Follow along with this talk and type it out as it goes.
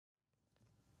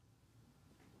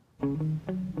Welcome,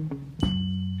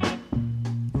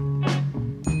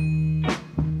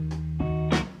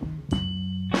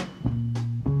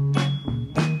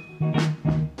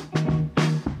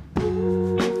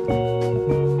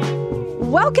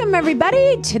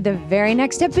 everybody, to the very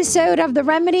next episode of The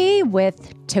Remedy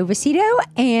with Tova, Sido,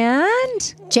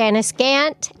 and Janice,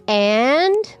 Gaunt,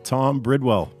 and Tom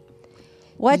Bridwell.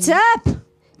 What's up,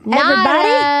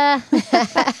 everybody?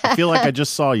 I feel like I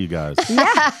just saw you guys.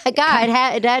 Yeah. God,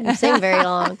 it hadn't seemed very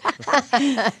long.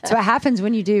 That's what happens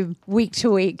when you do week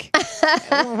to week.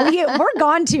 We're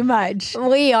gone too much.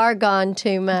 We are gone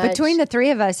too much. Between the three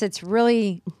of us, it's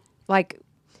really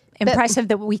impressive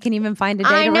that we can even find a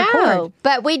day to record.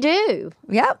 But we do.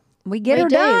 Yep. We get her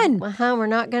done. We're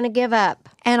not going to give up.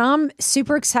 And I'm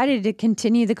super excited to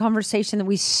continue the conversation that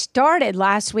we started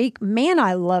last week. Man,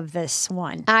 I love this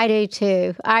one. I do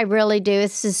too. I really do.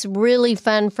 This is really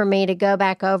fun for me to go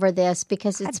back over this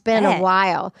because it's been a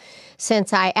while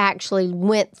since I actually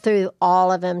went through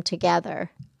all of them together.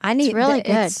 It's really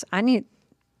good.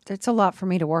 It's a lot for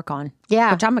me to work on.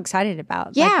 Yeah. Which I'm excited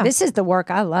about. Yeah. This is the work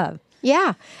I love.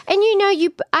 Yeah. And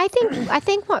I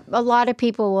think what a lot of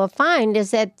people will find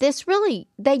is that they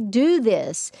do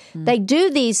this. Mm-hmm. They do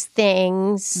these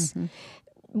things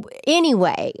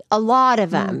anyway, a lot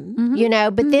of them,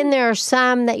 but then there are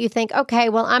some that you think, okay,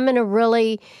 well, I'm going to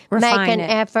really make an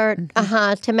effort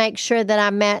to make sure that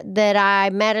I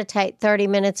meditate 30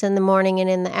 minutes in the morning and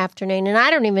in the afternoon. And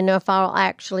I don't even know if I'll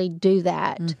actually do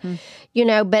that,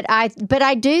 but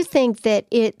I do think that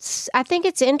it's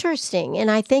interesting, and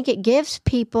I think it gives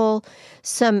people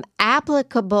some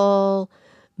applicable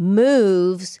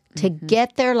moves to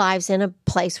get their lives in a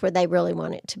place where they really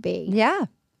want it to be. Yeah.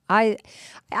 I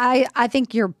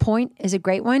think your point is a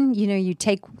great one. You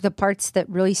take the parts that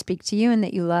really speak to you and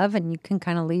that you love, and you can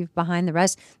kind of leave behind the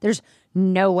rest. There's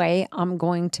no way I'm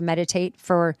going to meditate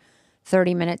for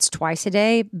 30 minutes twice a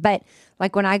day. But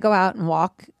like when I go out and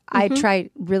walk, I try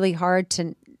really hard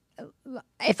to,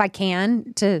 if I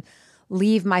can, to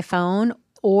leave my phone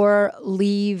or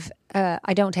leave.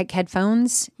 I don't take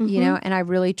headphones, and I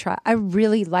really try. I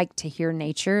really like to hear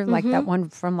nature, like that one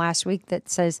from last week that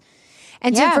says.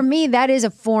 And so for me, that is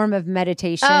a form of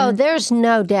meditation. Oh, there's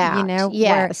no doubt.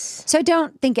 Yes. So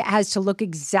don't think it has to look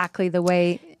exactly the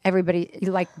way everybody,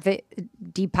 like the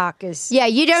Deepak is. Yeah,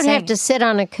 you don't have to sit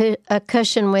on a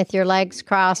cushion with your legs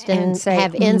crossed and say,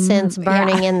 have incense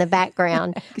burning in the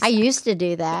background. Exactly. I used to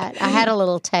do that. I had a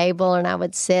little table and I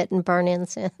would sit and burn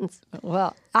incense.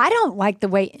 Well, I don't like the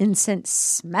way incense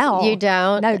smells. You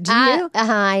don't? No, do you?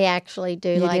 I actually do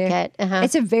it.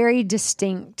 It's a very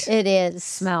distinct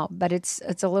smell, but it's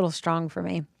a little strong for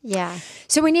me. Yeah.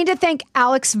 So we need to thank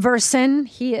Alex Verson.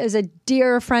 He is a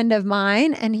dear friend of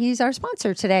mine, and he's our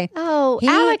sponsor today. Oh,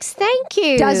 Alex, thank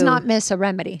you. Does not miss a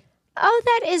remedy. Oh,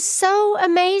 that is so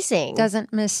amazing.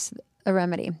 Doesn't miss a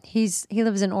remedy. He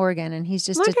lives in Oregon, and he's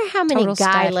just I wonder how many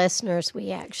guy listeners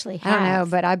we actually have. I don't know,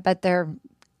 but I bet they're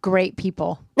great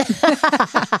people.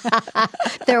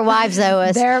 Their wives owe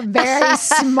us. They're very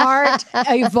smart,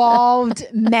 evolved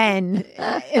men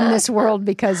in this world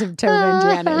because of Tova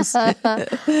and Janice.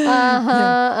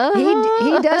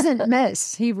 He doesn't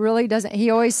miss. He really doesn't.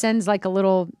 He always sends like a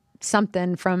little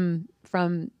something from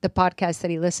the podcast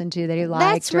that he listened to that he liked.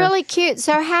 That's really cute.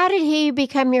 So how did he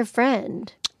become your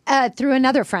friend? Through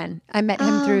another friend. I met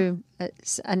him through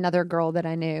another girl that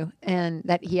I knew and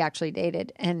that he actually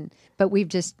dated. But we've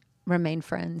just remained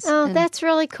friends. Oh, that's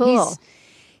really cool.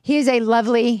 He is a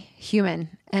lovely human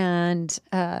and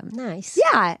nice.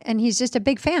 Yeah, and he's just a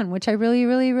big fan, which I really,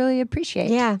 really, really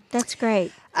appreciate. Yeah, that's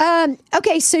great.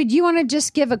 Okay, so do you want to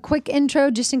just give a quick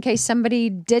intro just in case somebody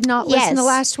did not listen to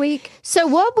last week? So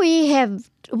what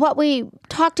we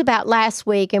talked about last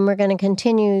week, and we're going to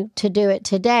continue to do it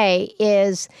today,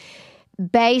 is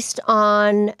based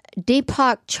on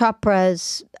Deepak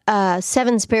Chopra's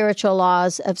 7 Spiritual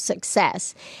Laws of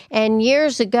Success. And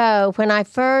years ago, when I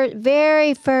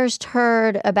very first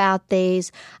heard about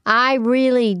these, I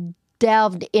really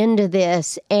delved into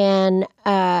this and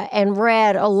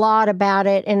read a lot about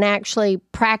it and actually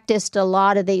practiced a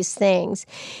lot of these things.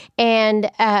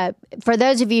 And for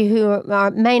those of you who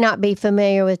may not be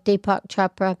familiar with Deepak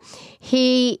Chopra,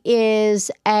 he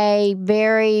is a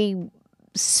very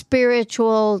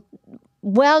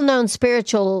well-known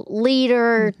spiritual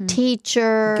leader,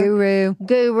 teacher,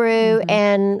 guru,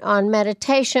 and on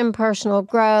meditation, personal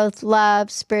growth, love,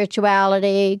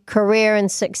 spirituality, career,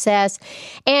 and success.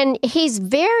 And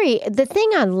the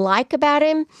thing I like about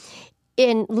him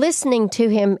in listening to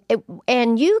him,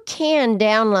 and you can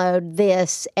download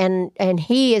this, and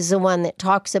he is the one that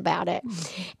talks about it.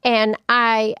 And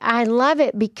I love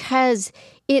it because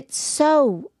it's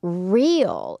so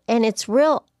real, and it's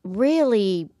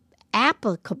really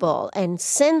applicable and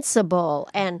sensible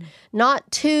and not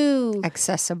too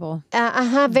accessible.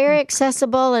 Very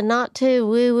accessible and not too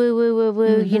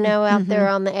woo, out there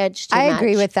on the edge too I much.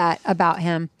 agree with that about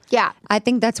him. Yeah. I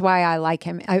think that's why I like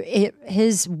him.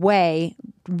 His way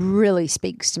really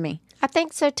speaks to me. I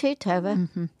think so too,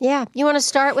 Tova. Yeah. You want to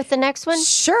start with the next one?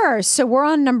 Sure. So we're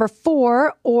on number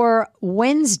 4, or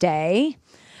Wednesday.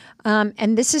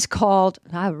 And this is called,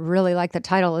 I really like the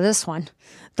title of this one,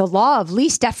 The Law of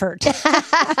Least Effort.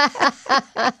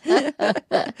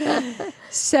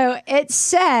 So it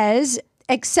says,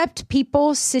 accept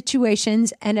people,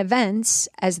 situations, and events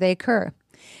as they occur.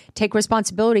 Take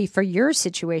responsibility for your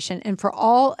situation and for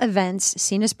all events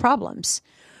seen as problems.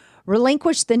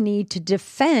 Relinquish the need to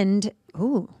defend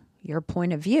your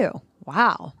point of view.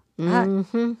 Wow.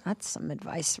 That's some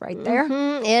advice right there.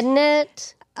 Isn't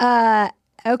it?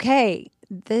 Okay.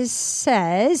 This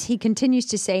says, he continues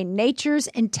to say, nature's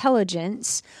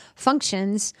intelligence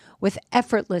functions with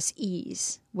effortless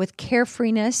ease, with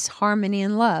carefreeness, harmony,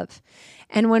 and love.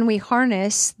 And when we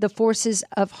harness the forces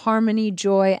of harmony,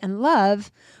 joy, and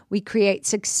love, we create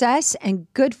success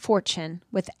and good fortune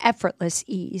with effortless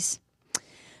ease.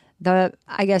 The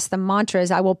mantra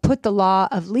is, I will put the law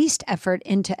of least effort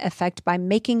into effect by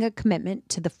making a commitment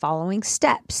to the following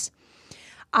steps.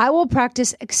 I will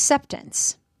practice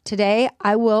acceptance. Today,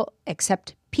 I will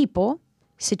accept people,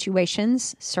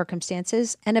 situations,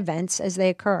 circumstances, and events as they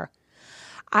occur.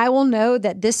 I will know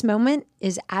that this moment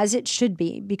is as it should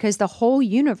be because the whole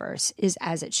universe is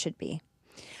as it should be.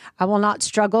 I will not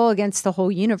struggle against the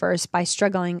whole universe by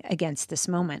struggling against this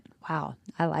moment. Wow,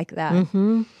 I like that.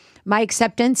 My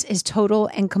acceptance is total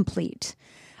and complete.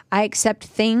 I accept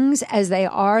things as they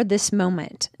are this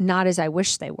moment, not as I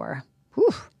wish they were.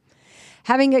 Whew.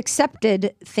 Having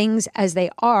accepted things as they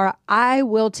are, I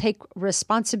will take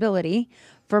responsibility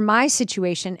for my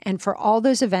situation and for all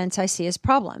those events I see as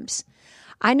problems.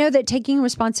 I know that taking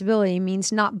responsibility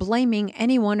means not blaming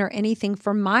anyone or anything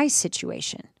for my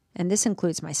situation, and this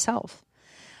includes myself.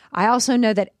 I also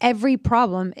know that every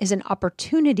problem is an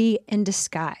opportunity in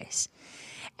disguise,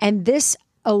 and this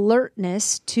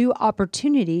alertness to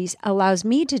opportunities allows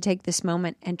me to take this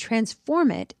moment and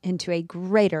transform it into a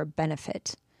greater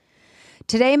benefit.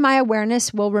 Today, my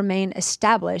awareness will remain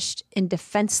established in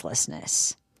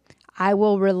defenselessness. I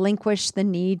will relinquish the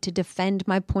need to defend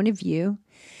my point of view,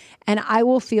 and I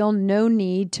will feel no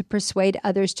need to persuade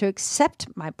others to accept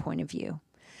my point of view.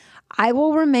 I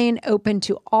will remain open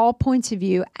to all points of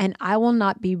view, and I will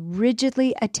not be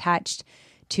rigidly attached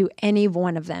to any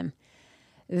one of them.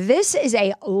 This is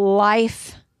a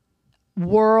life,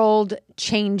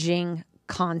 world-changing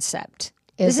concept.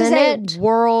 Isn't it? This is a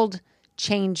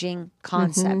world-changing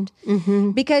concept.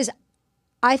 Because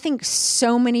I think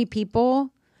so many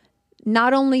people,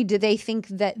 not only do they think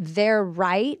that they're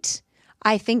right,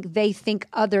 I think they think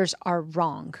others are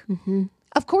wrong.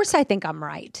 Of course I think I'm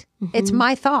right. It's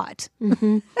my thought.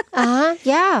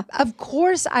 Yeah. Of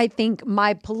course I think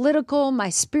my political, my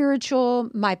spiritual,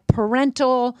 my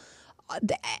parental,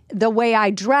 the way I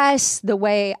dress, the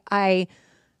way I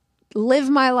live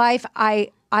my life,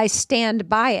 I stand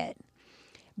by it.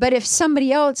 But if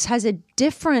somebody else has a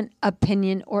different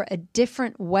opinion or a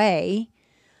different way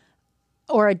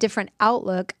or a different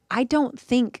outlook, I don't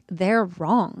think they're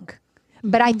wrong.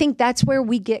 But I think that's where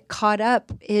we get caught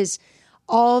up, is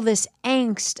all this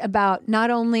angst about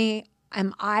not only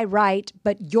am I right,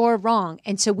 but you're wrong.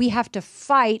 And so we have to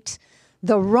fight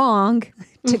the wrong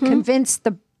to convince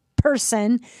the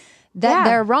person that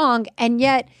they're wrong. And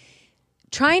yet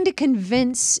trying to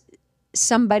convince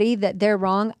somebody that they're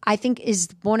wrong, I think, is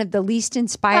one of the least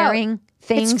inspiring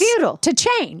things it's futile. To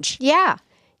change. Yeah.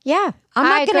 Yeah.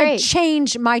 I'm not going to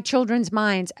change my children's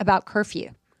minds about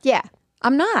curfew. Yeah.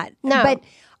 I'm not. No. But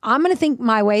I'm going to think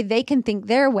my way. They can think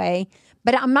their way.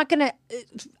 But I'm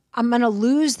going to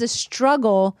lose the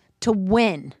struggle to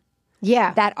win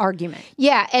that argument.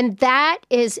 Yeah. And that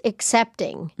is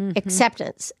acceptance,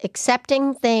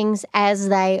 accepting things as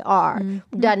they are.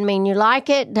 Doesn't mean you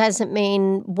like it. Doesn't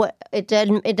mean it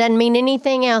doesn't mean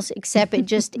anything else except it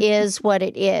just is what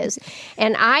it is.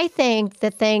 And I think the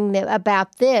thing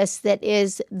about this that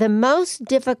is the most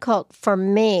difficult for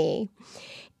me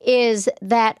is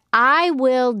that I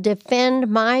will defend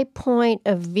my point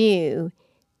of view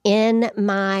in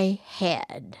my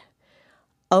head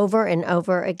over and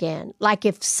over again. Like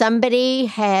if somebody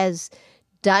has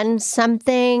done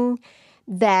something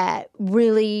that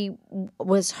really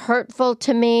was hurtful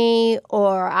to me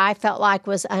or I felt like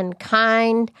was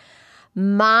unkind,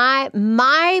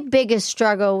 My biggest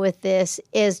struggle with this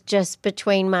is just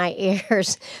between my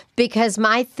ears because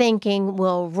my thinking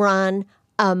will run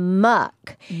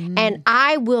amok and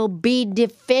I will be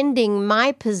defending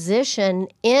my position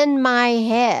in my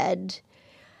head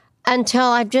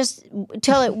until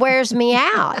it wears me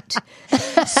out.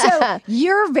 So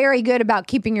you're very good about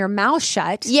keeping your mouth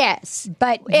shut. Yes.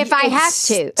 But if I it have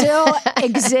to. still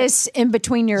exists in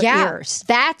between your ears.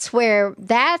 That's the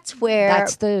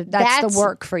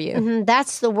work for you. Mm-hmm,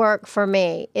 that's the work for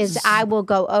me is I will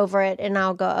go over it and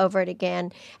I'll go over it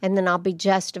again. And then I'll be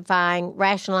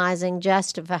rationalizing,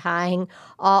 justifying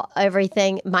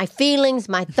everything, my feelings,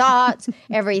 my thoughts,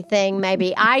 everything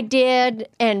maybe I did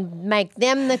and make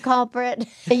them the culprit,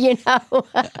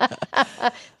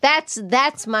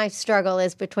 That's my struggle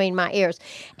is between my ears.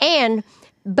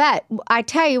 But I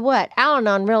tell you what,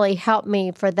 Al-Anon really helped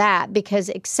me for that because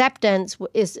acceptance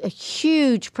is a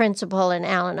huge principle in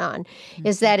Al-Anon,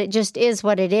 is that it just is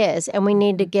what it is, and we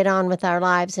need to get on with our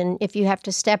lives. And if you have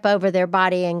to step over their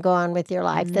body and go on with your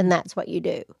life, then that's what you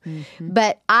do.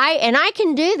 But I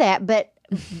can do that, but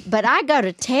I go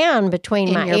to town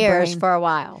between my ears brain. for a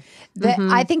while.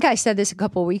 I think I said this a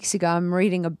couple of weeks ago. I'm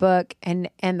reading a book, and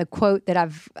the quote that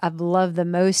I've loved the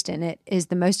most in it is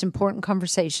the most important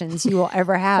conversations you will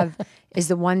ever have is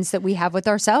the ones that we have with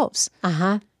ourselves.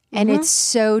 And it's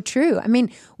so true. I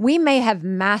mean, we may have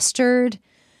mastered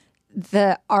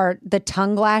the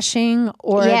tongue lashing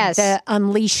or the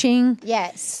unleashing,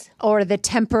 or the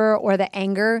temper or the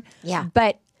anger.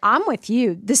 But I'm with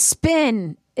you. The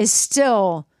spin is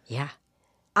still.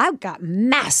 I've got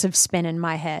massive spin in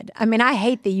my head. I mean, I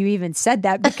hate that you even said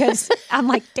that because I'm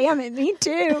like, damn it, me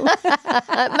too.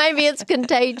 Maybe it's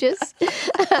contagious.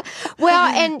 Well,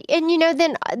 and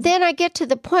then I get to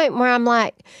the point where I'm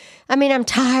like, I'm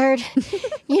tired.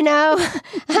 I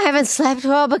haven't slept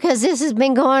well because this has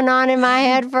been going on in my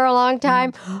head for a long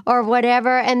time or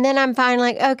whatever. And then I'm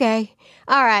finally like, okay.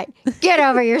 All right, get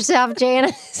over yourself,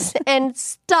 Janice, and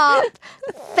stop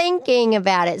thinking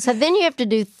about it. So then you have to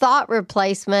do thought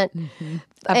replacement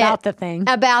about the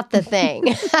thing.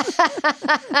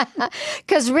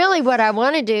 Because really what I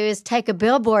want to do is take a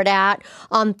billboard out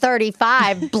on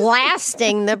 35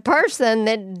 blasting the person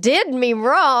that did me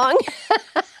wrong.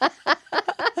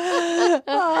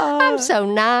 I'm so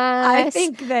nice. I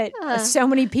think that so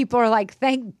many people are like,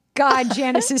 thank God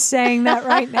Janice is saying that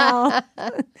right now.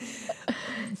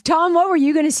 Tom, what were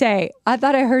you going to say? I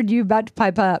thought I heard you about to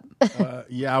pipe up.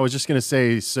 I was just going to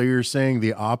say, so you're saying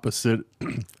the opposite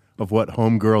of what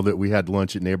homegirl that we had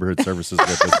lunch at Neighborhood Services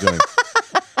with is doing.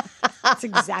 That's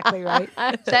exactly right.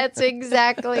 That's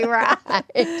exactly right.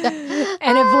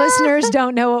 And if listeners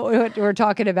don't know what we're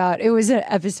talking about, it was an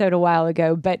episode a while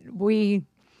ago, and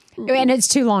it's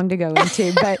too long to go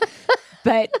into,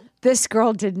 but this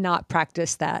girl did not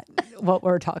practice what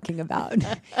we're talking about.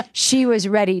 She was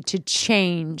ready to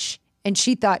change, and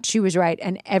she thought she was right,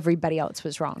 and everybody else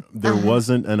was wrong. There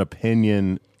wasn't an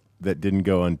opinion that didn't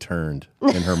go unturned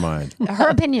in her mind. Her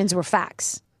opinions were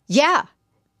facts. Yeah.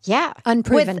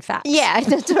 Unproven facts. Yeah,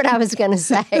 that's what I was going to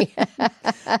say.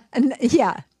 And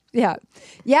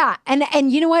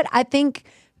And you know what? I think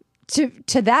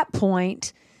to that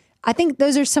point, I think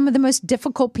those are some of the most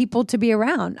difficult people to be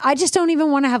around. I just don't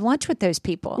even want to have lunch with those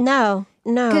people. No.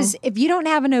 Because if you don't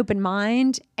have an open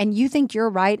mind and you think you're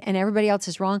right and everybody else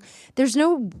is wrong, there's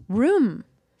no room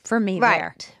for me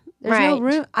there. There's no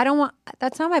room. I don't want,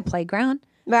 that's not my playground.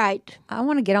 Right. I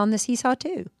want to get on the seesaw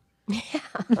too. Yeah.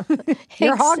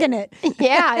 You're hogging it.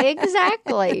 Yeah,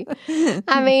 exactly.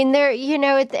 I mean,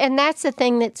 and that's the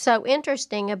thing that's so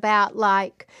interesting about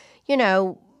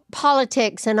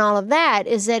politics and all of that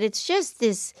is that it's just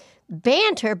this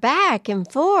banter back and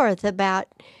forth about,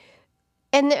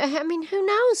 and who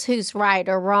knows who's right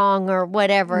or wrong or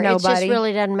whatever. Nobody. It just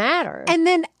really doesn't matter. And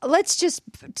then let's just,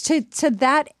 to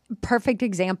that perfect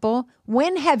example,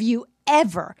 when have you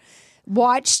ever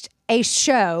watched a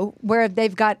show where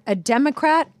they've got a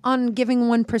Democrat on giving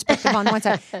one perspective on one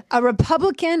side, a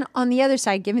Republican on the other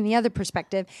side giving the other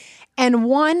perspective, and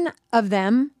one of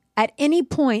them at any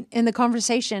point in the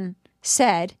conversation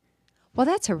said, well,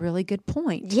 that's a really good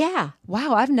point. Yeah.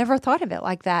 Wow, I've never thought of it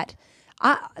like that.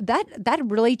 That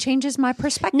really changes my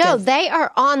perspective. No, they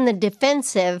are on the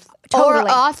defensive or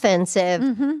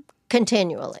offensive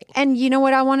continually. And you know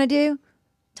what I want to do?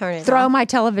 Throw off. my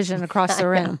television across the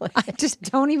room. I just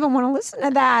don't even want to listen to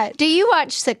that. Do you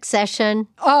watch Succession?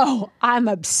 Oh, I'm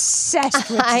obsessed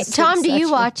with Succession. Tom, do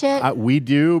you watch it? We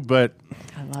do, but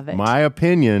I love it. My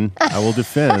opinion, I will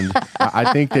defend.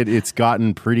 I think that it's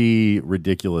gotten pretty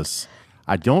ridiculous.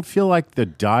 I don't feel like the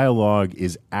dialogue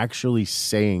is actually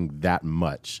saying that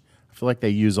much. feel like they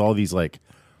use all these like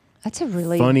That's a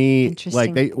really funny,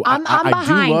 interesting. like I'm I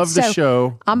behind, do love the so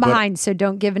show. I'm but behind, so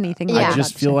don't give anything. Yeah. away I about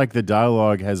just the feel show. like the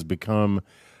dialogue has become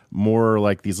more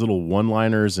like these little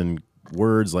one-liners and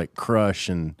words like crush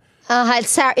and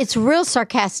It's real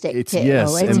sarcastic. it's too.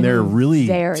 yes, it's and they're really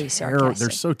very They're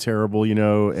sarcastic. so terrible,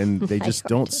 and they just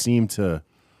don't seem to.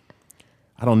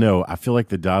 I don't know. I feel like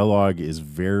the dialogue is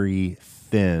very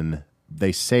thin.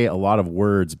 They say a lot of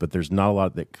words, but there's not a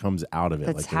lot that comes out of it.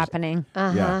 That's like happening.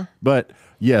 Yeah, but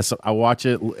yes, I watch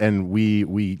it and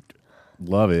we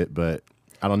love it, but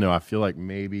I don't know. I feel like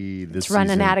maybe this running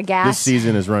season, out of gas. This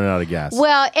season is running out of gas.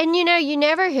 Well, and you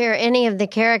never hear any of the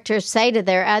characters say to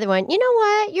their other one, you know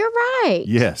what? You're right.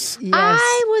 Yes.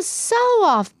 I was so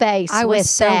off base I with was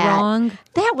so that. wrong.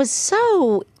 That was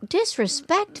so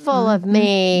disrespectful of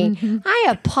me. I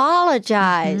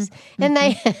apologize. And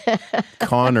they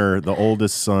Connor, the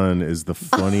oldest son, is the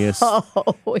funniest.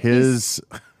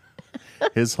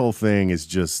 His whole thing is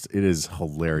it is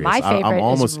hilarious. My favorite I'm is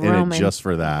almost in Roman. it just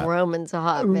for that. Roman's a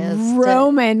hot mess.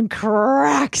 Roman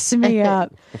cracks me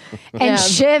up, and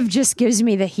Shiv just gives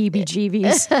me the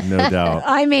heebie-jeebies. No doubt.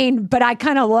 I mean, but I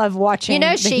kind of love watching. You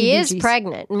know, the she is heebie-jeebies.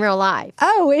 pregnant in real life.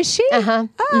 Oh, is she? Uh-huh.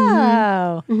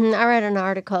 Oh, I read an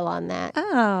article on that.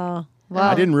 oh.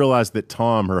 I didn't realize that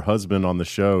Tom, her husband on the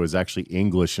show, is actually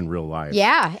English in real life.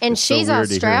 Yeah, and It's so she's weird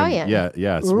to hear him- Australian.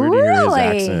 Yeah, it's weird to hear his Really?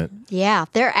 accent. Yeah,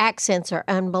 their accents are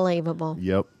unbelievable.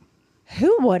 Yep.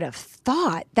 Who would have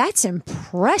thought? That's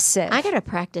impressive. I got to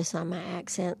practice on my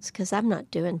accents because I'm not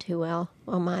doing too well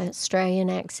on my Australian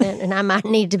accent, and I might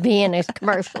need to be in a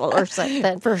commercial or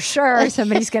something. For sure,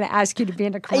 somebody's going to ask you to be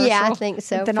in a commercial. Yeah, I think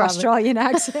so, With an probably. Australian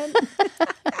accent.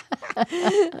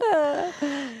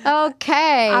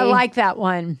 Okay. I like that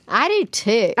one. I do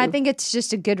too. I think it's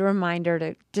just a good reminder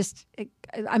to just.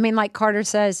 I mean, like Carter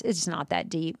says, it's not that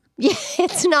deep. Yeah,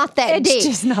 it's not that It's deep.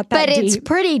 just not that but it's deep.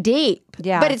 pretty deep.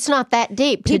 Yeah. But it's not that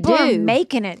deep People to are do.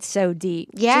 making it so deep.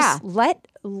 Yeah. Just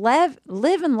live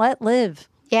and let live.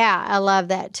 Yeah, I love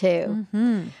that too.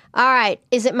 All right.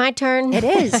 Is it my turn? It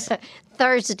is.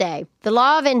 Thursday. The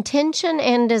law of intention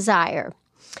and desire.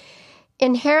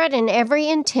 Inherent in every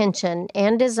intention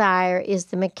and desire is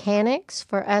the mechanics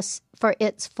for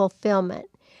its fulfillment.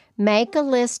 Make a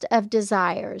list of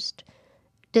desires.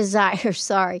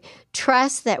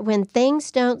 Trust that when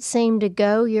things don't seem to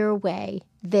go your way,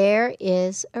 there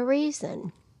is a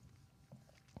reason.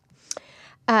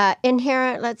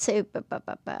 Inherent, let's see.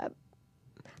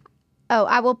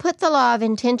 I will put the law of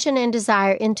intention and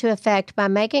desire into effect by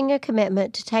making a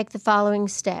commitment to take the following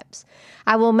steps.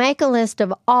 I will make a list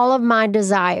of all of my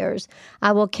desires.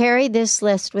 I will carry this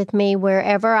list with me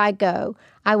wherever I go.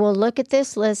 I will look at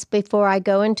this list before I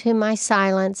go into my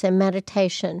silence and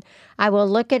meditation. I will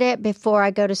look at it before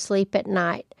I go to sleep at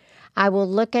night. I will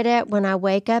look at it when I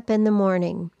wake up in the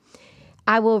morning.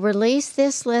 I will release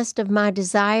this list of my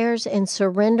desires and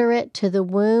surrender it to the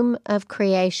womb of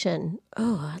creation.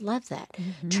 Oh, I love that.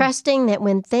 Trusting that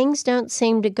when things don't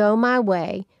seem to go my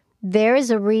way, there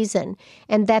is a reason,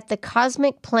 and that the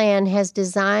cosmic plan has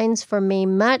designs for me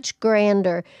much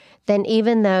grander than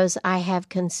even those I have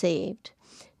conceived.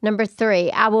 Number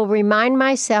 3, I will remind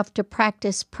myself to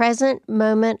practice present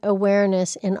moment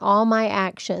awareness in all my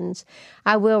actions.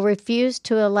 I will refuse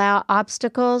to allow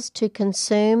obstacles to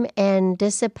consume and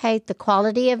dissipate the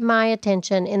quality of my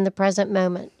attention in the present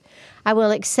moment. I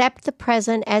will accept the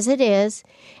present as it is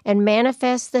and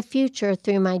manifest the future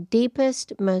through my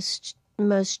deepest,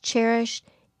 most cherished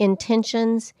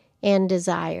intentions and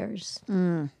desires.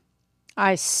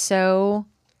 I so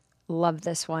love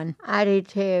this one. I do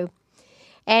too.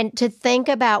 And to think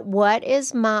about what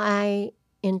is my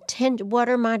intent, what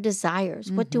are my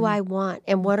desires, what do I want,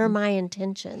 and what are my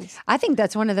intentions? I think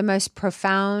that's one of the most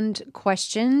profound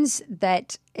questions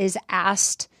that is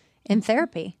asked in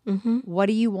therapy. What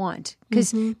do you want?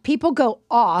 Because people go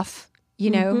off. You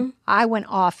know, I went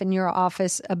off in your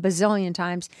office a bazillion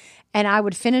times, and I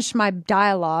would finish my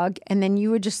dialogue, and then you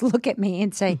would just look at me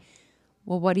and say,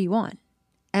 well, what do you want?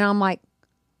 And I'm like,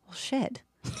 well, shit.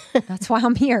 That's why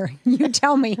I'm here. You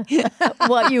tell me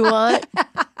What you want?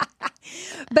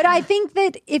 But I think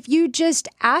that if you just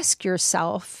ask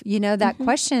yourself, that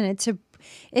question, it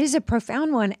is a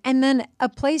profound one. And then a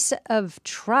place of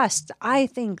trust. I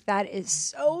think that is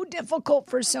so difficult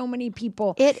for so many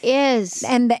people. It is.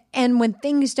 And when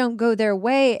things don't go their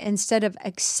way, instead of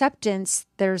acceptance,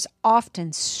 there's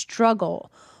often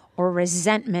struggle or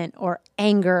resentment or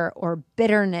anger or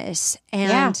bitterness.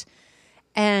 And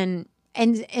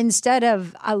instead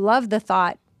of, I love the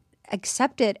thought,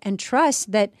 accept it and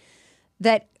trust that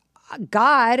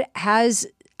God has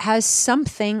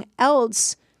something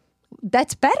else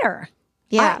that's better.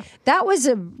 Yeah. That was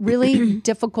a really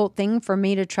difficult thing for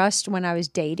me to trust when I was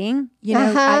dating. You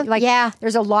know,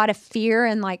 there's a lot of fear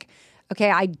and like,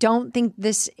 okay, I don't think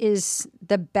this is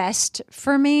the best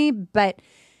for me, but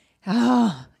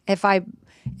if I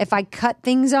cut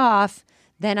things off,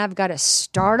 then I've got to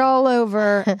start all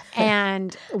over.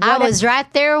 And I was right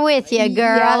there with you,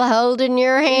 girl, holding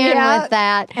your hand with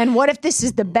that. And what if this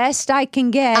is the best I can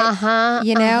get?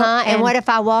 You know, and what if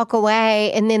I walk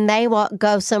away and then they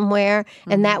go somewhere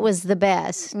and that was the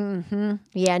best?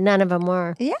 Yeah, none of them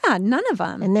were. Yeah, none of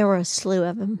them. And there were a slew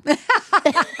of them.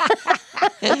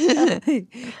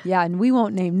 Yeah, and we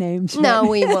won't name names. No,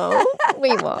 we won't.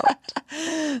 We won't.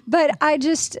 But I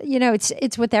just, you know,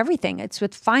 it's with everything. It's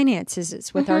with finances.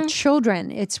 It's with our children.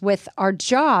 It's with our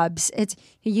jobs. It's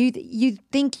you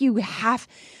think you have,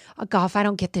 oh God, if I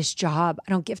don't get this job,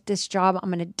 I'm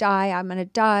going to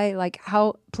die. Like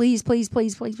how, please.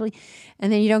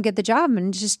 And then you don't get the job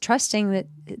and just trusting that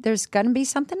there's going to be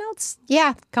something else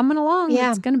coming along. Yeah.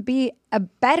 It's going to be a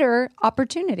better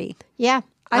opportunity. Yeah.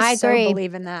 I agree. So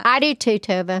believe in that. I do too,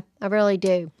 Tova. I really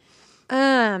do.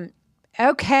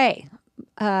 Okay.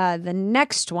 The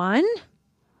next one.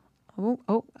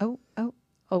 Oh,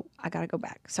 I got to go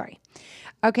back. Sorry.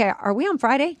 Okay. Are we on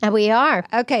Friday? We are.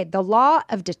 Okay. The law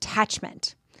of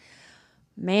detachment.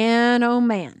 Man, oh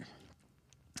man.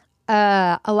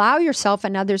 Allow yourself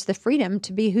and others the freedom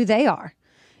to be who they are.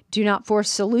 Do not force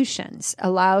solutions.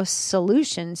 Allow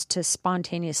solutions to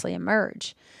spontaneously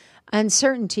emerge.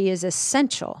 Uncertainty is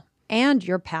essential and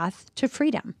your path to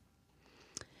freedom.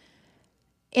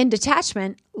 In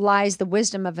detachment lies the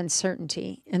wisdom of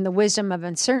uncertainty. In the wisdom of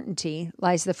uncertainty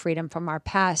lies the freedom from our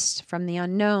past, from the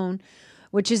unknown,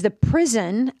 which is the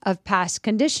prison of past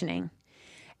conditioning.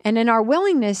 And in our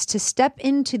willingness to step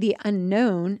into the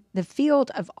unknown, the field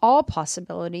of all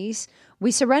possibilities, we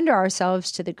surrender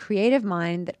ourselves to the creative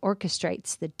mind that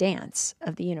orchestrates the dance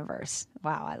of the universe.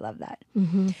 Wow, I love that.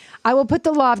 I will put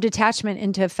the law of detachment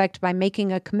into effect by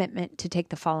making a commitment to take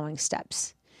the following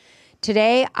steps.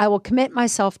 Today, I will commit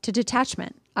myself to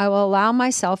detachment. I will allow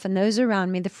myself and those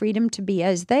around me the freedom to be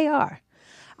as they are.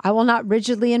 I will not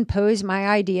rigidly impose my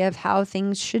idea of how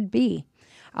things should be.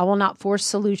 I will not force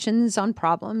solutions on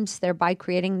problems, thereby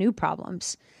creating new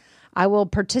problems. I will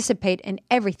participate in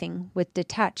everything with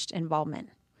detached involvement.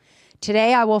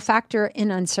 Today, I will factor in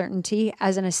uncertainty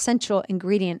as an essential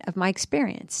ingredient of my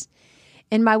experience.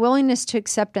 In my willingness to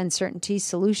accept uncertainty,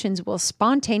 solutions will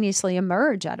spontaneously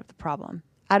emerge out of the problem,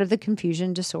 out of the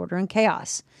confusion, disorder, and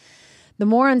chaos. The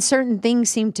more uncertain things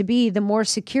seem to be, the more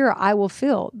secure I will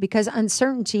feel, because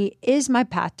uncertainty is my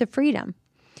path to freedom.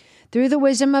 Through the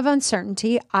wisdom of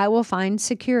uncertainty, I will find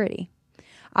security.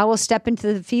 I will step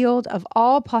into the field of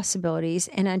all possibilities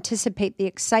and anticipate the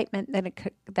excitement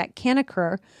that can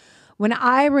occur when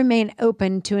I remain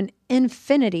open to an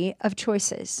infinity of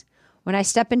choices. When I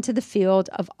step into the field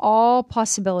of all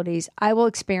possibilities, I will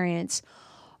experience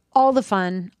all the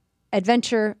fun,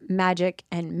 adventure, magic,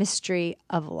 and mystery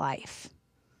of life.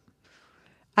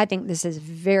 I think this is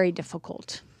very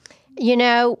difficult. You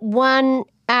know,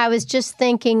 I was just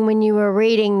thinking when you were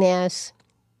reading this,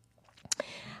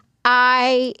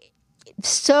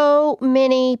 so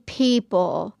many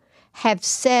people have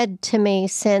said to me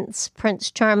since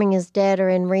Prince Charming is Dead or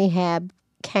in Rehab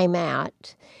came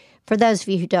out. For those of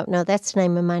you who don't know, that's the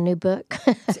name of my new book.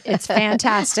 It's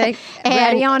fantastic.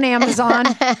 Ready on Amazon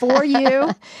for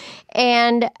you.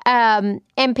 And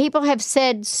people have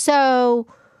said, so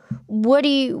how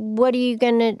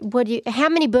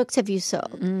many books have you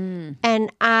sold?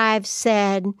 And I've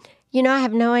said, I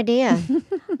have no idea.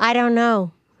 I don't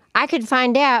know. I could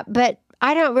find out, but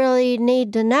I don't really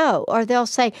need to know. Or they'll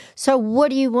say, so what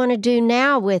do you want to do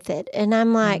now with it? And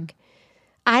I'm like,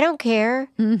 I don't care.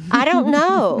 I don't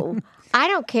know. I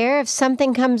don't care if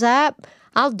something comes up,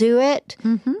 I'll do it,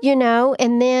 and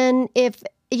then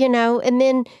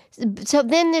so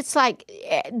then it's like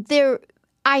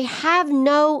I have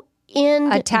no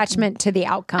attachment to the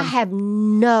outcome. I have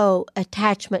no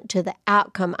attachment to the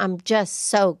outcome. I'm just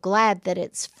so glad that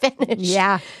it's finished.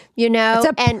 Yeah. It's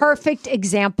a perfect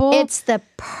example. It's the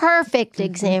perfect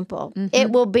example.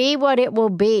 It will be what it will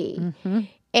be.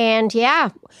 And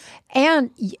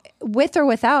and with or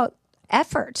without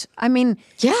effort. I mean,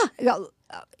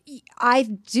 I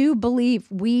do believe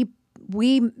we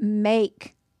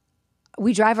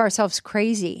drive ourselves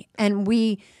crazy, and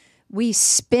we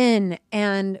spin,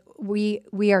 and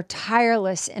we are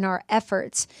tireless in our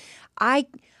efforts. I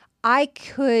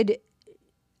could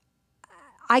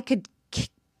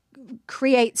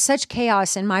create such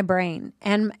chaos in my brain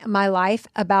and my life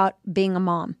about being a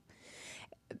mom.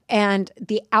 and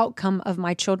the outcome of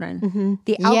my children.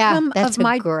 The outcome that's of a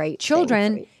my great thing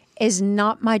children is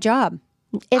not my job.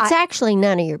 It's actually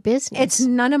none of your business. It's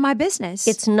none of my business.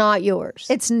 It's not yours.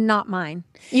 It's not mine.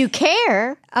 You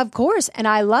care. Of course. And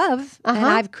I love, and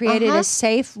I've created a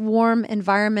safe, warm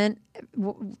environment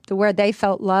where they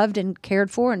felt loved and cared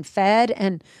for and fed.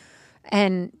 And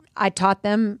I taught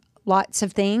them lots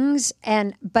of things.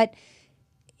 But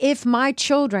if my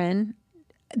children,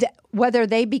 whether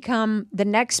they become the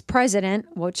next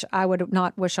president, which I would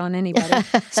not wish on anybody,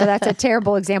 so that's a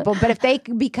terrible example. But if they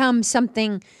become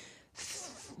something,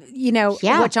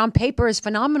 which on paper is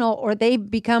phenomenal, or they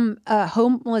become a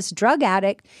homeless drug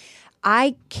addict,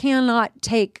 I cannot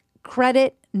take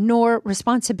credit nor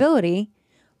responsibility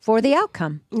for the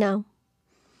outcome. No.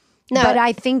 But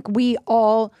I think we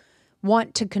all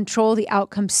want to control the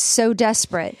outcome so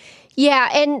desperate. Yeah,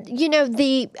 and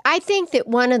I think that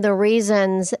one of the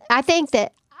reasons, I think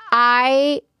that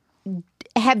I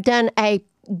have done a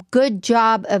good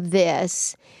job of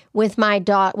this with my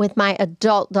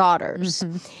adult daughters.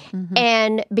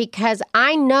 And because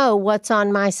I know what's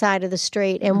on my side of the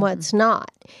street and what's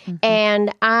not.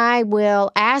 And I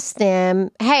will ask them,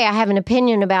 hey, I have an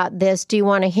opinion about this. Do you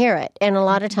want to hear it? And a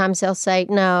lot of times they'll say,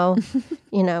 no.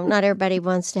 Not everybody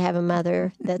wants to have a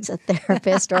mother that's a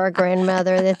therapist or a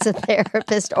grandmother that's a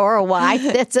therapist or a wife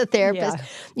that's a therapist.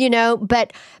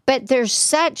 But there's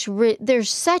such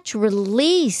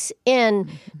release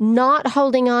in not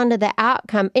holding on to the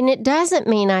outcome. And it doesn't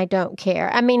mean I don't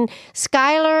care. I mean,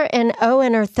 Skylar and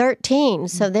Owen are 13,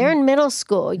 so they're in middle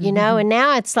school, and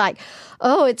now it's like,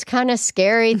 oh, it's kind of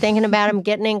scary thinking about them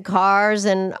getting in cars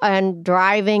and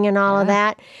driving and all of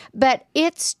that. But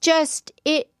it's just,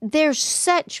 there's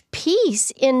such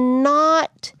peace in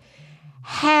not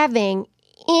having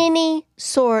any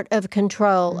sort of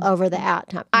control over the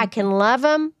outcome. I can love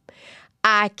them.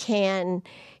 I can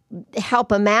help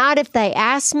them out if they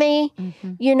ask me,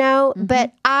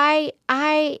 but I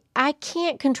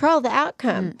can't control the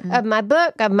outcome of my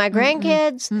book, of my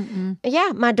grandkids.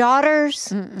 My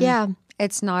daughters.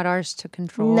 It's not ours to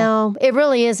control. No, it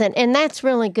really isn't. And that's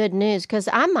really good news because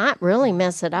I might really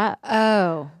mess it up.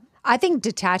 Oh, I think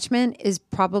detachment is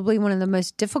probably one of the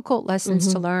most difficult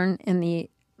lessons to learn in the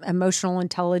emotional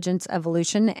intelligence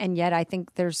evolution. And yet I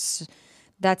think that's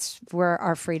where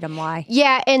our freedom lies.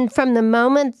 Yeah, and from the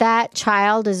moment that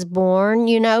child is born,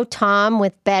 Tom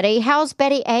with Betty. How's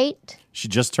Betty 8? She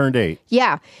just turned 8.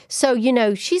 Yeah. So,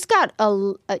 she's got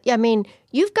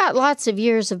you've got lots of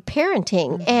years of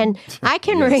parenting. And I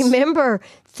can remember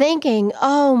thinking,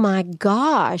 oh my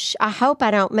gosh, I hope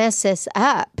I don't mess this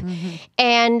up.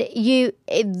 And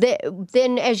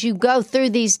then as you go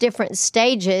through these different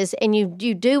stages and you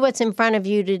do what's in front of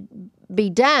you to be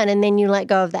done, and then you let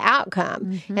go of the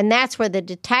outcome. And that's where the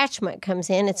detachment comes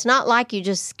in. It's not like you're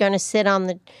just going to sit on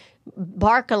the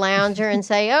Barca-lounger and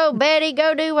say, oh, Betty,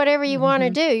 go do whatever you want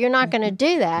to do. You're not going to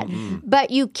do that.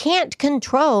 But you can't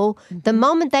control the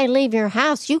moment they leave your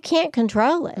house. You can't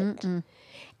control it.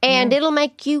 And it'll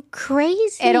make you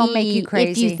crazy. It'll make you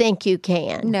crazy. If you think you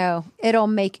can. No, it'll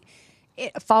make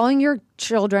following your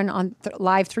children on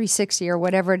Live 360 or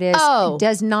whatever it is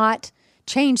does not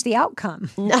change the outcome.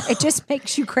 No. It just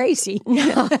makes you crazy.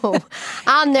 No.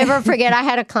 I'll never forget. I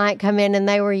had a client come in and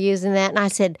they were using that. And I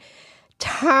said,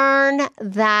 turn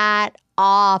that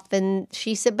off. And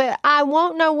she said, but I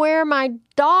won't know where my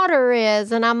daughter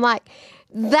is. And I'm like,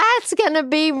 that's going to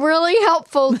be really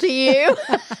helpful to you.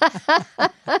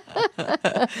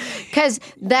 Because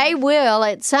they will,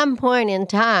 at some point in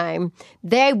time,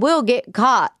 they will get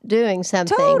caught doing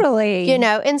something. Totally.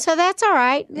 And so that's all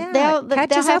right. Yeah,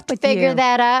 they'll have to figure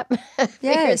that up.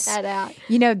 Yes. Figure that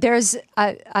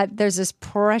out. There's this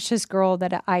precious girl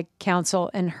that I counsel,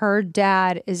 and her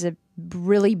dad is a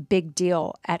really big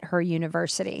deal at her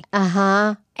university.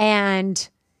 And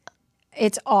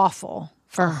it's awful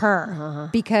for her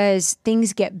because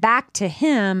things get back to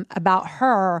him about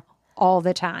her all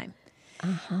the time.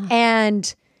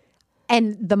 And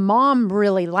the mom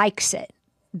really likes it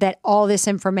that all this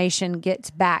information gets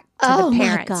back to the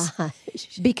parents. My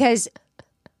gosh. Because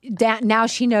now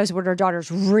she knows what her daughter's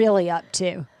really up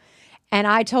to. And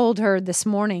I told her this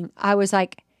morning, I was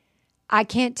like, I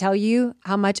can't tell you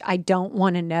how much I don't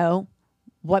want to know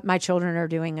what my children are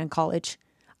doing in college.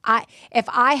 If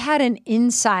I had an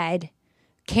inside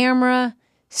camera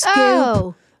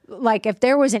scoop, like if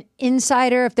there was an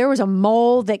insider, if there was a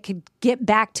mole that could get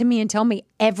back to me and tell me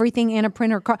everything in a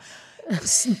printer car,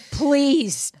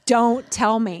 Please don't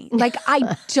tell me. Like,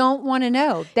 I don't want to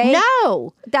know.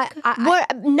 No. That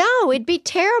no, it'd be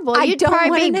terrible. You'd don't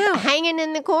probably be wanna know. hanging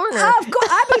in the corner. Of course,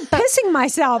 I'd be pissing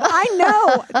myself. I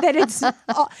know that it's.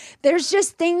 There's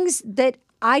just things that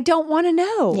I don't want to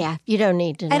know. Yeah, you don't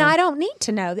need to know. And I don't need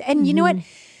to know. And you know what?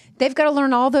 They've got to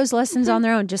learn all those lessons on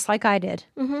their own, just like I did.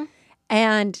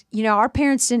 And, our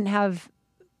parents didn't have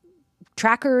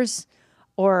trackers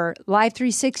or Live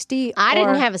 360. I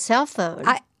didn't have a cell phone.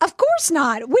 Of course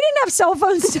not. We didn't have cell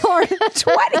phones till our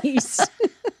 20s.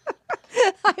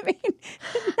 I mean, no.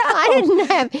 I didn't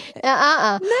have,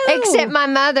 No. Except my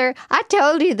mother. I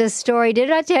told you this story. Did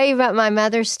I tell you about my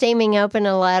mother steaming open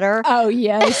a letter? Oh,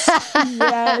 yes.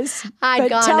 Yes. I'd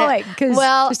but tell it.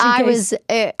 Well, I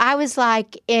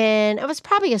was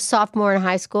probably a sophomore in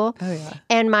high school. Oh, yeah.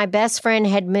 And my best friend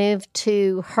had moved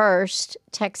to Hurst,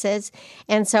 Texas.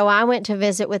 And so I went to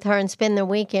visit with her and spend the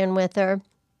weekend with her.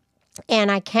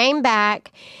 And I came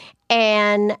back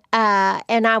and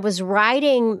I was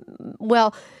writing.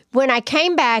 Well, when I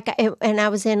came back and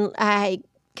I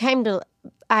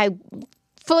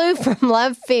flew from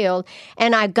Love Field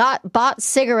and I bought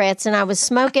cigarettes and I was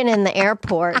smoking in the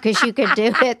airport because you could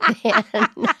do it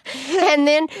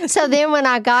then. So then when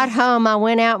I got home, I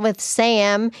went out with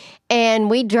Sam and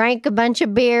we drank a bunch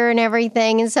of beer and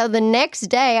everything. And so the next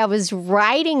day I was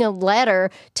writing a letter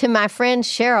to my friend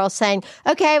Cheryl saying,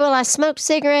 okay, well, I smoked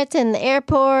cigarettes in the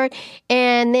airport.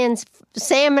 And then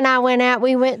Sam and I went out.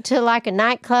 We went to like a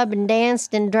nightclub and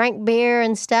danced and drank beer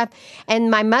and stuff.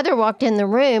 And my mother walked in the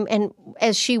room. And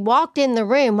as she walked in the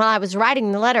room while I was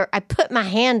writing the letter, I put my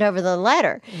hand over the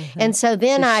letter. And so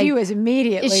then she was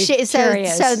immediately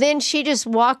curious. So then she just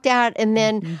walked out and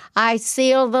then I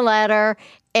sealed the letter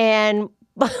and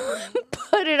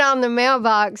put it on the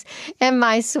mailbox. And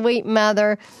my sweet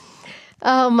mother,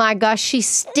 oh my gosh, she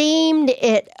steamed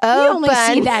it open. You only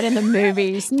see that in the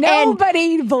movies.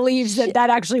 Nobody believes that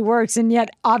actually works, and yet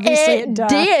obviously it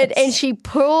does. It did, and she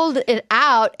pulled it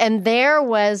out, and there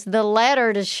was the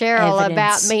letter to Cheryl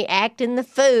about me acting the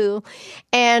fool.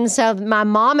 And so my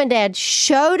mom and dad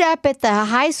showed up at the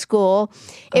high school.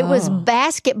 It was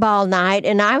basketball night,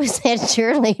 and I was that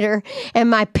cheerleader,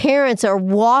 and my parents are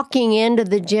walking into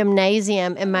the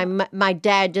gymnasium, and my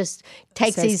dad just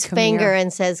takes his finger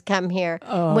and says, come here.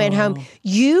 Went home.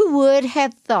 You would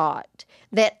have thought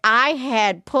that I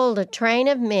had pulled a train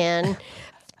of men,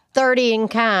 30 in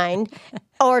kind,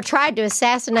 or tried to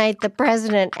assassinate the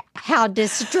president, how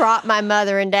distraught my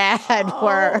mother and dad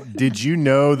were. Did you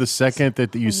know the second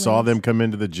that you saw them come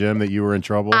into the gym that you were in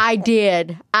trouble? I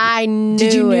did. I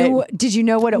knew it. Did you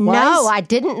know what it was? No, I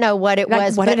didn't know what it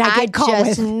was, what but did I get caught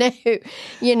just with?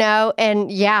 knew,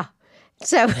 and yeah.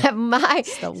 So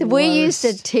we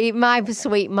used to my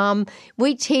sweet mom,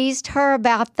 we teased her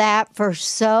about that for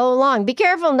so long. Be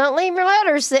careful, don't leave your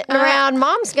letters sitting around.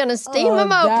 Mom's going to steam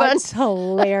them open. That's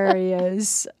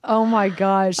hilarious. Oh my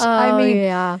gosh. I mean,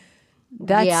 yeah.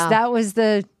 That was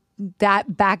that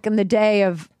back in the day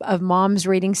of moms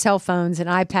reading cell phones and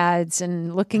iPads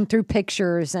and looking through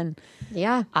pictures, and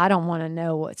I don't want to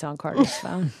know what's on Carter's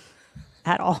phone.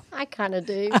 At all. I kind of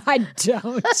do. I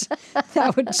don't.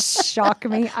 That would shock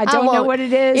me. I don't know what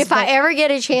it is. If I ever get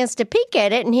a chance to peek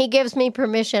at it and he gives me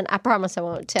permission, I promise I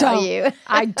won't tell you.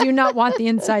 I do not want the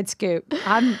inside scoop.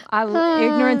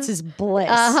 Ignorance is bliss.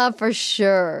 For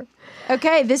sure.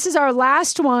 Okay, this is our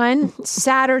last one.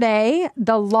 Saturday,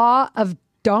 the law of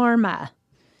Dharma.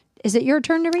 Is it your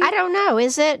turn to read? I don't know.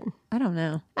 Is it? I don't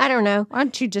know. I don't know. Why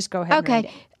don't you just go ahead and read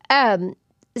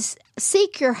it?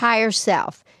 Seek your higher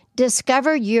self.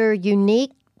 Discover your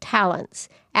unique talents.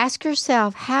 Ask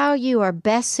yourself how you are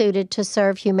best suited to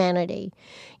serve humanity.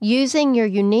 Using your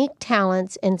unique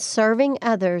talents and serving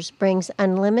others brings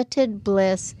unlimited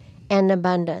bliss and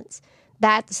abundance.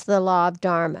 That's the law of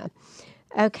Dharma.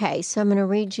 Okay, so I'm going to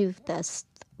read you the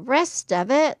rest of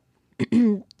it.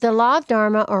 The law of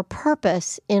Dharma, or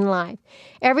purpose in life.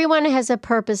 Everyone has a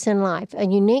purpose in life, a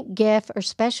unique gift or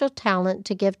special talent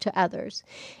to give to others.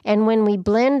 And when we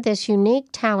blend this unique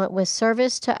talent with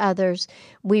service to others,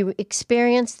 we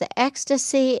experience the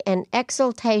ecstasy and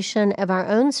exaltation of our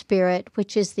own spirit,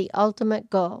 which is the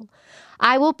ultimate goal.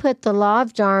 I will put the law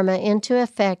of Dharma into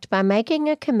effect by making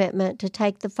a commitment to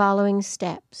take the following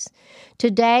steps.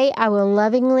 Today, I will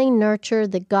lovingly nurture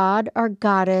the god or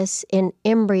goddess in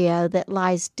embryo that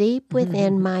lies deep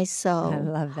within my soul. I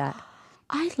love that.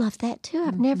 I love that too.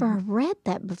 I've never read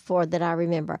that before that I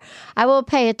remember. I will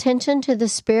pay attention to the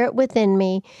spirit within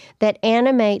me that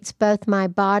animates both my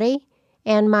body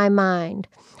and my mind.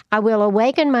 I will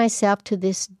awaken myself to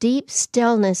this deep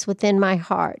stillness within my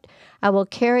heart. I will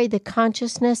carry the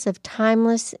consciousness of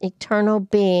timeless, eternal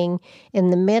being in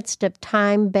the midst of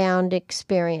time-bound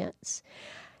experience.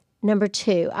 Number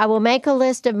 2, I will make a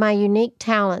list of my unique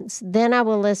talents. Then I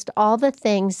will list all the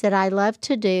things that I love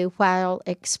to do while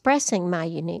expressing my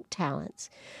unique talents.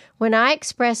 When I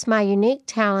express my unique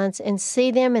talents and see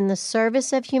them in the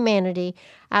service of humanity,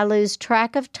 I lose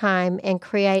track of time and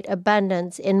create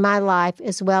abundance in my life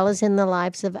as well as in the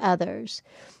lives of others.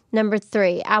 Number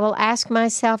 3, I will ask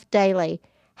myself daily,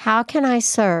 how can I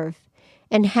serve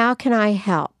and how can I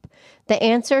help? The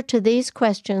answer to these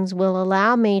questions will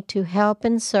allow me to help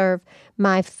and serve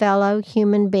my fellow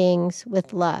human beings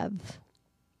with love.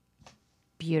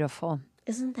 Beautiful.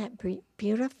 Isn't that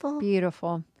beautiful?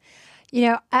 Beautiful. You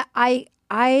know,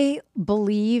 I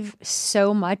believe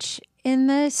so much in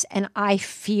this, and I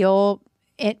feel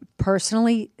it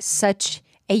personally such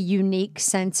a unique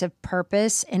sense of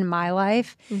purpose in my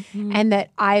life, and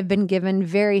that I've been given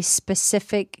very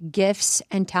specific gifts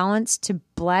and talents to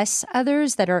bless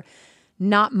others that are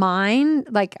not mine.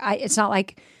 It's not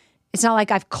like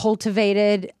I've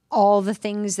cultivated all the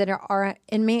things that are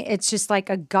in me. It's just like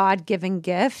a God-given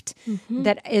gift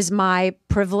that is my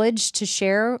privilege to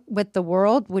share with the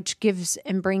world, which gives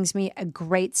and brings me a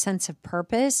great sense of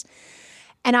purpose.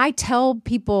 And I tell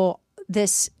people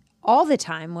this all the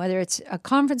time, whether it's a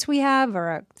conference we have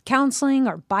or a counseling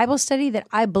or Bible study, that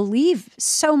I believe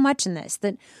so much in this,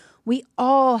 that we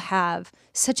all have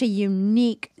such a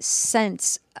unique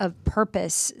sense of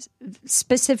purpose,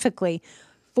 specifically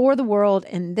for the world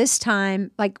in this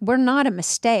time. Like, we're not a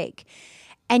mistake.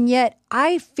 And yet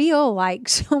I feel like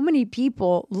so many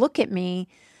people look at me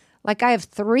like I have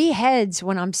 3 heads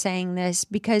when I'm saying this,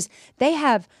 because they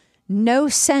have no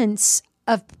sense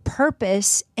of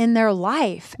purpose in their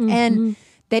life. And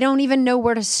they don't even know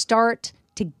where to start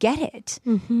to get it.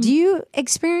 Do you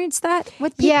experience that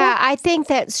with people? Yeah, I think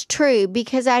that's true,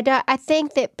 because I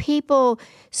think that people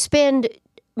spend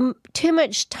too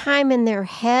much time in their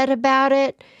head about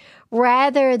it,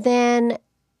 rather than,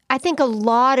 I think a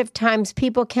lot of times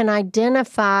people can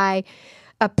identify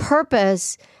a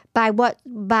purpose by what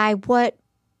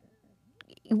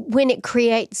when it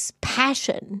creates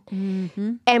passion,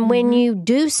 and when you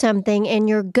do something and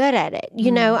you're good at it. You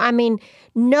know, I mean,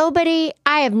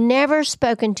 I have never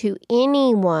spoken to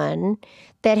anyone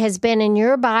that has been in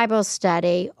your Bible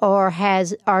study or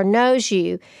knows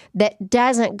you that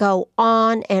doesn't go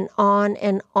on and on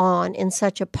and on in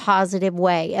such a positive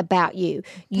way about you.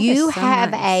 You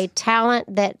have a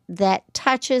talent that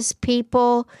touches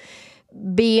people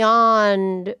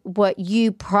beyond what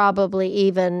you probably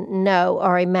even know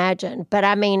or imagine. But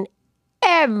I mean,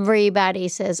 everybody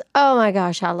says, oh my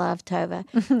gosh, I love Tova.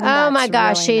 Oh my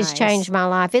gosh, really she's nice. changed my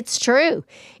life. It's true.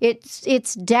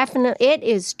 It's definitely, it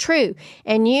is true.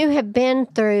 And you have been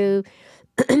through,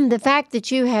 the fact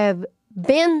that you have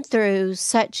been through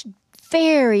such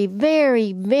very,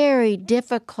 very, very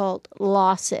difficult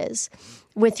losses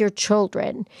with your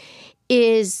children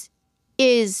is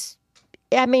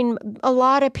I mean, a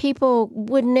lot of people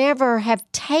would never have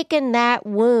taken that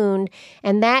wound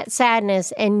and that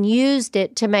sadness and used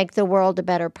it to make the world a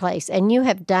better place. And you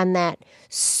have done that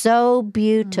so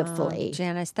beautifully. Oh,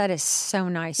 Janice, that is so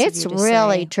nice. It's of you to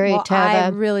really say. true, Well, Tova. I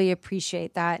really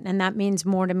appreciate that, and that means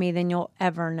more to me than you'll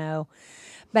ever know.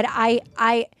 But I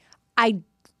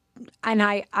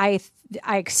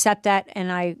accept that,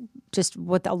 and I just,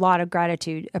 with a lot of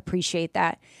gratitude, appreciate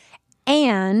that.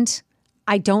 And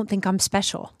I don't think I'm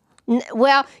special.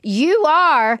 Well, you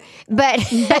are,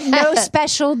 but no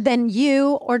special than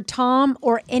you or Tom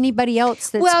or anybody else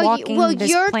that's walking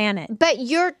this planet. But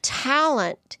your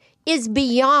talent is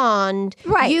beyond.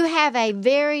 Right. You have a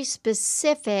very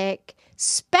specific,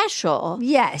 special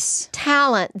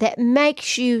talent that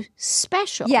makes you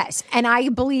special. Yes. And I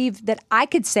believe that I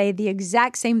could say the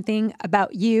exact same thing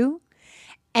about you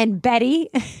and Betty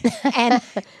and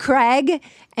Craig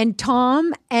and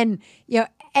Tom and, you know,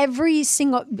 every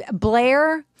single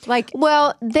Blair, like,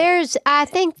 well, I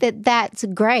think that's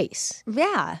grace.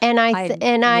 Yeah. And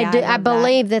I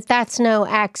believe that that's no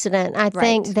accident. I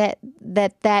think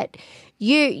that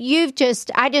you've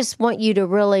just, I just want you to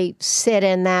really sit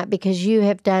in that, because you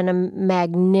have done a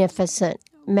magnificent,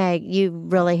 you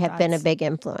really have been a big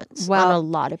influence on a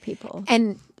lot of people.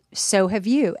 And so have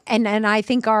you. And I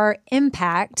think our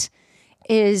impact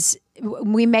is,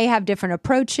 we may have different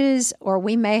approaches, or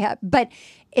we may have, but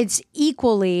it's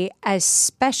equally as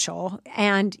special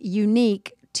and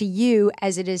unique to you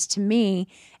as it is to me.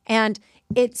 And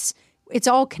it's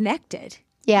all connected.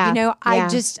 Yeah. You know,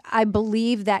 I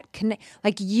believe that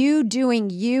like you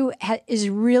doing you is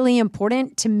really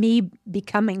important to me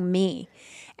becoming me.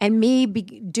 And me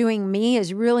doing me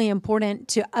is really important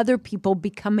to other people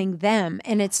becoming them.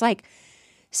 And it's like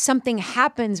something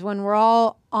happens when we're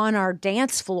all on our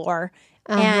dance floor,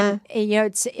 and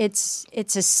it's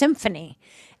a symphony.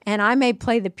 And I may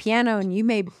play the piano, and you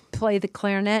may play the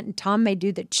clarinet, and Tom may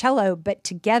do the cello, but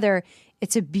together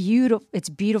it's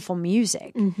beautiful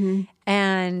music.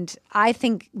 And I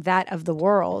think that of the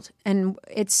world. And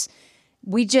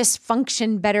we just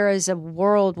function better as a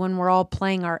world when we're all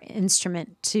playing our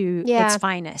instrument to its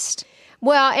finest.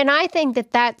 Well, and I think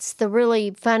that that's the really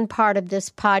fun part of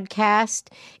this podcast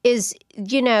is,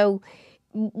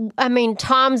 I mean,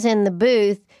 Tom's in the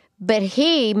booth, but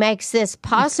he makes this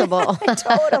possible.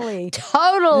 Totally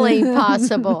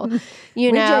possible.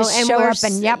 We just and show we're up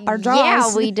and yap our jaws.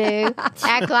 Yeah, we do.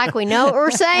 Act like we know what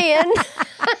we're saying.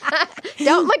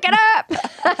 Don't look it up.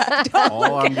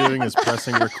 All I'm doing is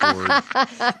pressing record.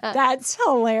 That's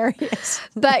hilarious.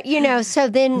 But, so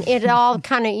then it all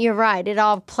kind of, you're right, it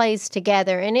all plays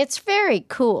together. And it's very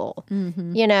cool.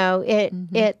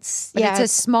 It's a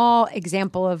small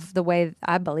example of the way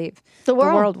I believe the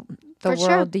world,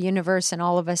 the universe, and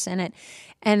all of us in it.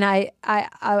 And I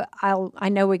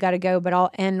know we got to go, but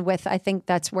I'll end with, I think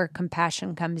that's where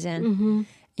compassion comes in.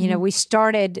 We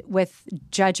started with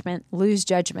lose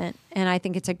judgment, and I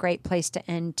think it's a great place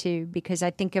to end too, because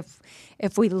I think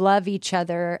if we love each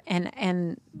other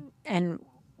and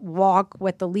walk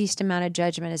with the least amount of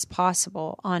judgment as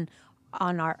possible on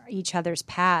our each other's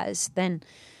paths, then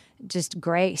just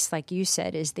grace, like you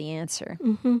said, is the answer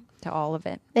to all of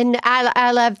it. And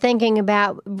I love thinking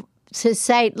about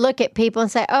to look at people and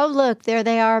say, oh, look, there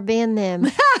they are being them.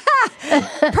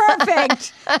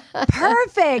 Perfect.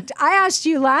 I asked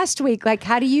you last week, like,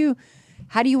 how do you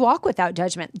walk without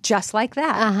judgment? Just like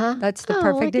that. That's the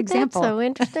perfect example. That's so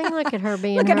interesting. Look at her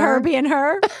being Look her. at her being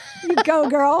her. You go,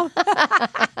 girl.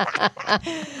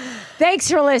 Thanks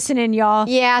for listening, y'all.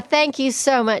 Yeah, thank you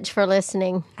so much for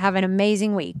listening. Have an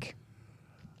amazing week.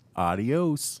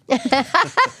 Adios.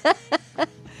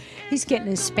 He's getting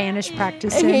his Spanish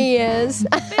practice in. He is.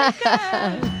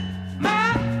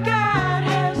 My God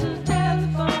has a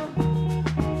telephone.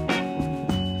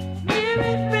 Near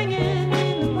it